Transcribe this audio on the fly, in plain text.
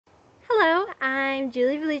I'm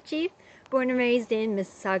Julia Vellucci, born and raised in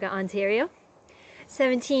Mississauga, Ontario,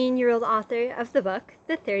 17-year-old author of the book,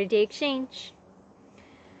 The 30-Day Exchange.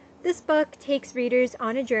 This book takes readers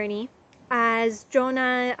on a journey as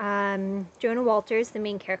Jonah Walters, the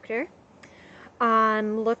main character,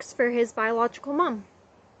 looks for his biological mom.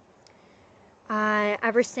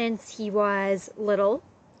 Ever since he was little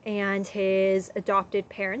and his adopted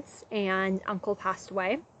parents and uncle passed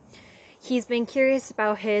away, he's been curious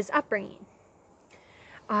about his upbringing.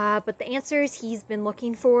 But the answers he's been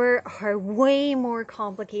looking for are way more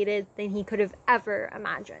complicated than he could have ever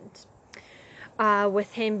imagined.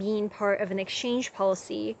 With him being part of an exchange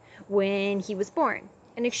policy when he was born.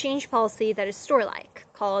 An exchange policy that is store-like,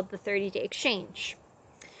 called the 30-Day Exchange.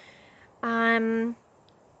 After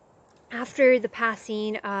the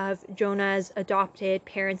passing of Jonah's adopted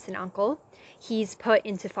parents and uncle, he's put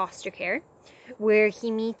into foster care, where he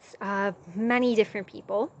meets many different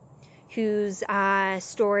people whose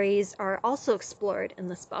stories are also explored in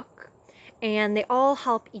this book, and they all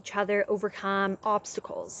help each other overcome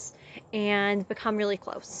obstacles and become really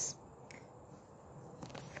close.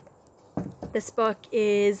 This book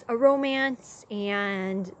is a romance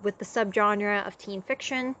and with the subgenre of teen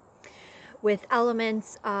fiction, with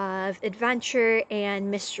elements of adventure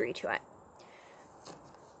and mystery to it.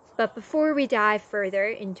 But before we dive further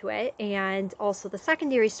into it, and also the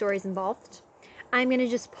secondary stories involved, I'm going to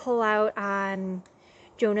just pull out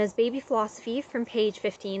Jonah's baby philosophy from page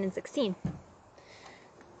 15 and 16.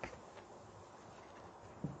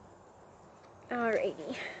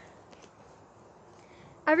 Alrighty.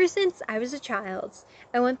 Ever since I was a child,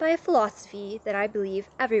 I went by a philosophy that I believe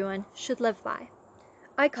everyone should live by.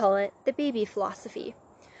 I call it the baby philosophy,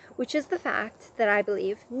 which is the fact that I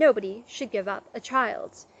believe nobody should give up a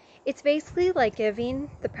child. It's basically like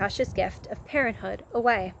giving the precious gift of parenthood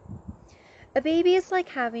away. A baby is like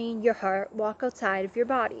having your heart walk outside of your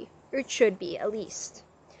body, or it should be at least.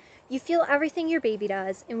 You feel everything your baby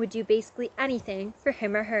does and would do basically anything for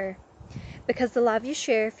him or her, because the love you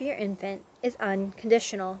share for your infant is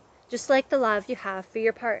unconditional, just like the love you have for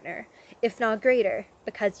your partner, if not greater,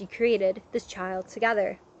 because you created this child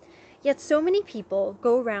together. Yet so many people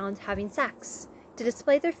go around having sex to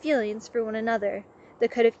display their feelings for one another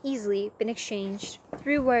that could have easily been exchanged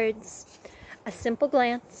through words, a simple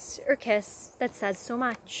glance or kiss that says so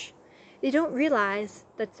much. They don't realize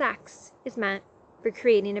that sex is meant for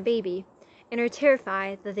creating a baby, and are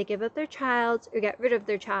terrified that they give up their child or get rid of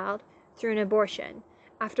their child through an abortion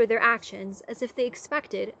after their actions, as if they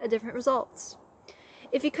expected a different result.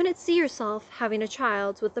 If you couldn't see yourself having a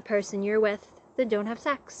child with the person you're with, then don't have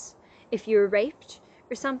sex. If you were raped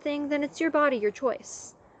or something, then it's your body, your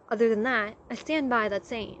choice. Other than that, I stand by that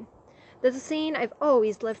saying. That's a saying I've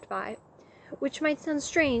always lived by, which might sound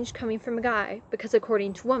strange coming from a guy, because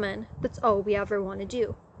according to women, that's all we ever want to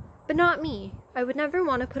do. But not me. I would never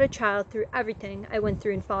want to put a child through everything I went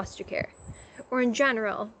through in foster care, or in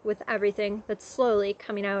general, with everything that's slowly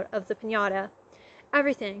coming out of the piñata,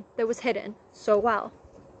 everything that was hidden so well.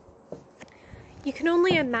 You can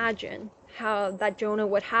only imagine how that Jonah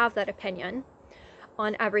would have that opinion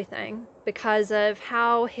on everything because of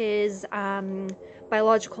how his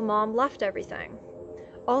biological mom left everything.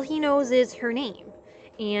 All he knows is her name,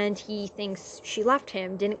 and he thinks she left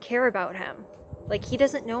him, didn't care about him. Like, he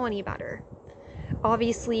doesn't know any better.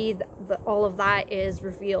 Obviously, all of that is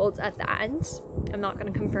revealed at the end. I'm not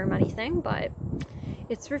going to confirm anything, but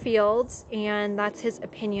it's revealed, and that's his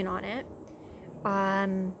opinion on it.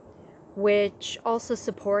 Which also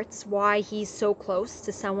supports why he's so close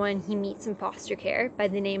to someone he meets in foster care by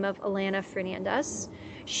the name of Alana Fernandez.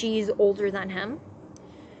 She's older than him.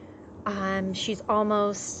 She's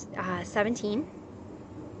almost 17,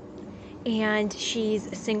 and she's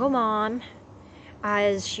a single mom,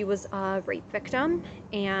 as she was a rape victim,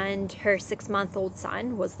 and her 6-month-old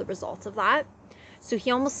son was the result of that. So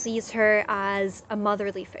he almost sees her as a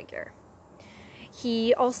motherly figure.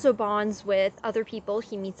 He also bonds with other people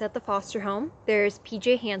he meets at the foster home. There's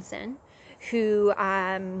PJ Hansen, who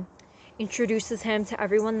introduces him to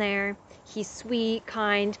everyone there. He's sweet,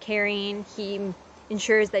 kind, caring. He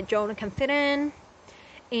ensures that Jonah can fit in.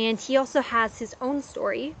 And he also has his own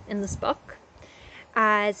story in this book,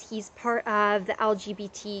 as he's part of the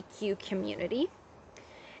LGBTQ community.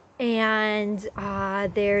 And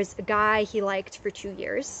there's a guy he liked for 2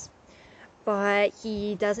 years, but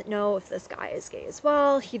he doesn't know if this guy is gay as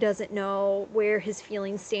well. He doesn't know where his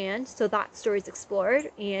feelings stand, so that story's explored,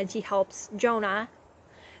 and he helps Jonah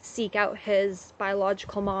seek out his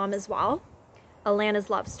biological mom as well. Alana's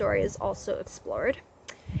love story is also explored.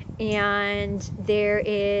 And there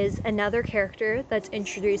is another character that's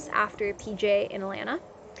introduced after PJ and Alana,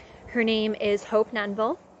 Her name is Hope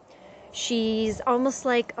Nenville. She's almost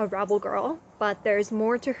like a rebel girl, but there's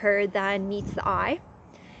more to her than meets the eye.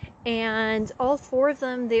 And all four of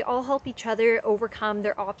them, they all help each other overcome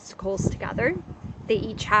their obstacles together. They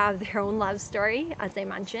each have their own love story, as I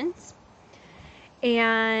mentioned.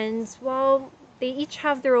 And, well, they each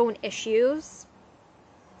have their own issues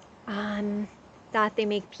that they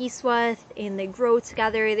make peace with, and they grow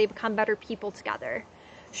together. They become better people together,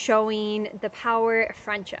 showing the power of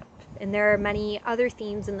friendship. And there are many other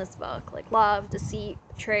themes in this book, like love, deceit,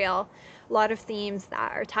 betrayal, a lot of themes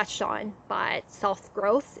that are touched on, but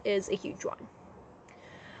self-growth is a huge one.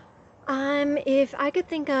 If I could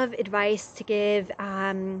think of advice to give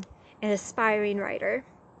an aspiring writer,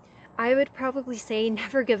 I would probably say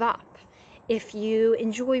never give up. If you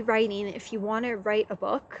enjoy writing, if you want to write a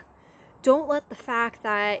book, don't let the fact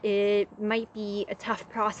that it might be a tough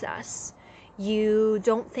process, you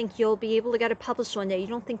don't think you'll be able to get it published one day, you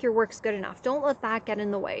don't think your work's good enough, don't let that get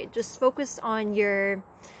in the way. Just focus on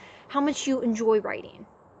how much you enjoy writing.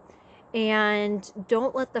 And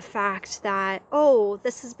don't let the fact that, oh,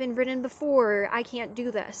 this has been written before, I can't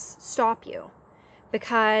do this, stop you.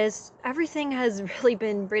 Because everything has really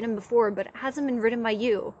been written before, but it hasn't been written by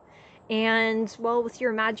you. And, well, with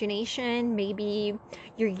your imagination, maybe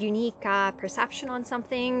your unique perception on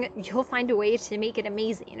something, you'll find a way to make it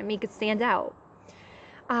amazing and make it stand out.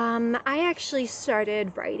 I actually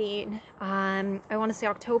started writing, I want to say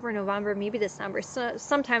October, November, maybe December, so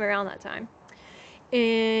sometime around that time.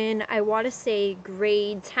 In, I want to say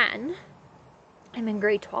grade 10. I'm in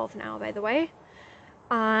grade 12 now, by the way.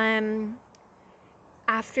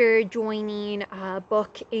 After joining a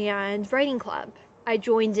book and writing club. I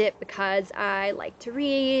joined it because I like to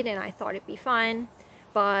read and I thought it'd be fun.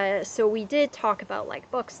 But so we did talk about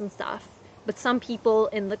like books and stuff. But some people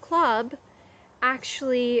in the club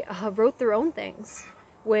actually wrote their own things,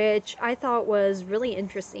 which I thought was really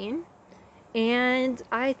interesting. And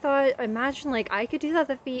I thought, imagine like I could do that,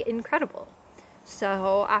 that'd be incredible.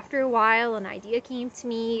 So after a while, an idea came to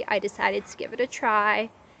me. I decided to give it a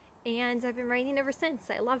try. And I've been writing ever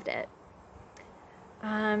since. I loved it.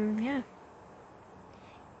 Yeah.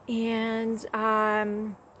 And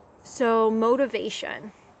so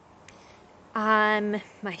motivation.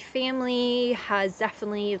 My family has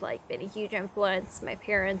definitely like been a huge influence. My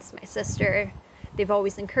parents, my sister, they've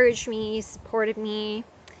always encouraged me, supported me.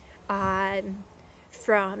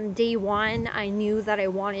 From day one, I knew that I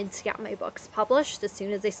wanted to get my books published as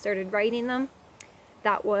soon as I started writing them.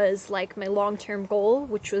 That was like my long-term goal,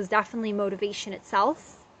 which was definitely motivation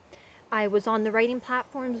itself. I was on the writing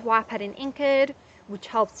platforms Wattpad and Inked, which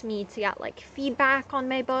helped me to get like feedback on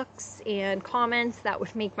my books and comments that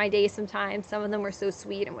would make my day sometimes. Some of them were so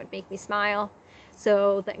sweet and would make me smile.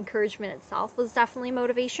 So the encouragement itself was definitely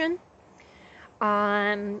motivation.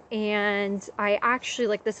 And I actually,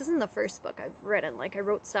 like, this isn't the first book I've written. Like, I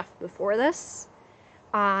wrote stuff before this.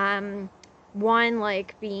 One,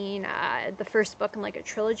 like, being the first book in, like, a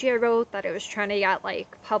trilogy I wrote that I was trying to get,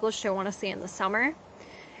 like, published, I want to say, in the summer.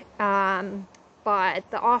 But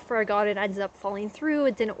the offer I got, it ended up falling through.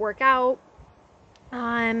 It didn't work out.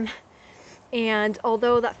 And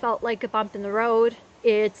although that felt like a bump in the road,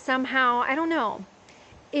 it somehow, I don't know,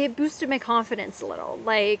 it boosted my confidence a little.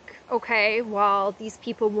 Like, okay, well, these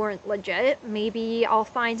people weren't legit. Maybe I'll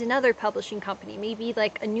find another publishing company. Maybe,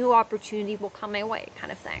 like, a new opportunity will come my way,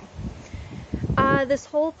 kind of thing. This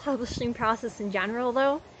whole publishing process in general,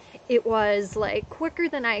 though, it was, like, quicker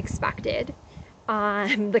than I expected.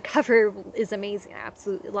 The cover is amazing. I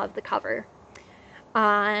absolutely love the cover.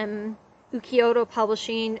 Ukiyoto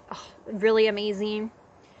Publishing, really amazing.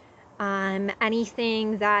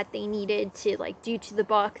 Anything that they needed to like do to the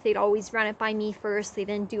book, they'd always run it by me first. They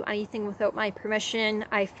didn't do anything without my permission.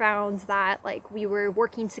 I found that like we were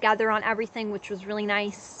working together on everything, which was really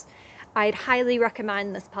nice. I'd highly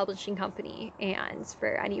recommend this publishing company, and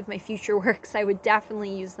for any of my future works, I would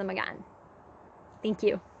definitely use them again. Thank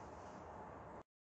you.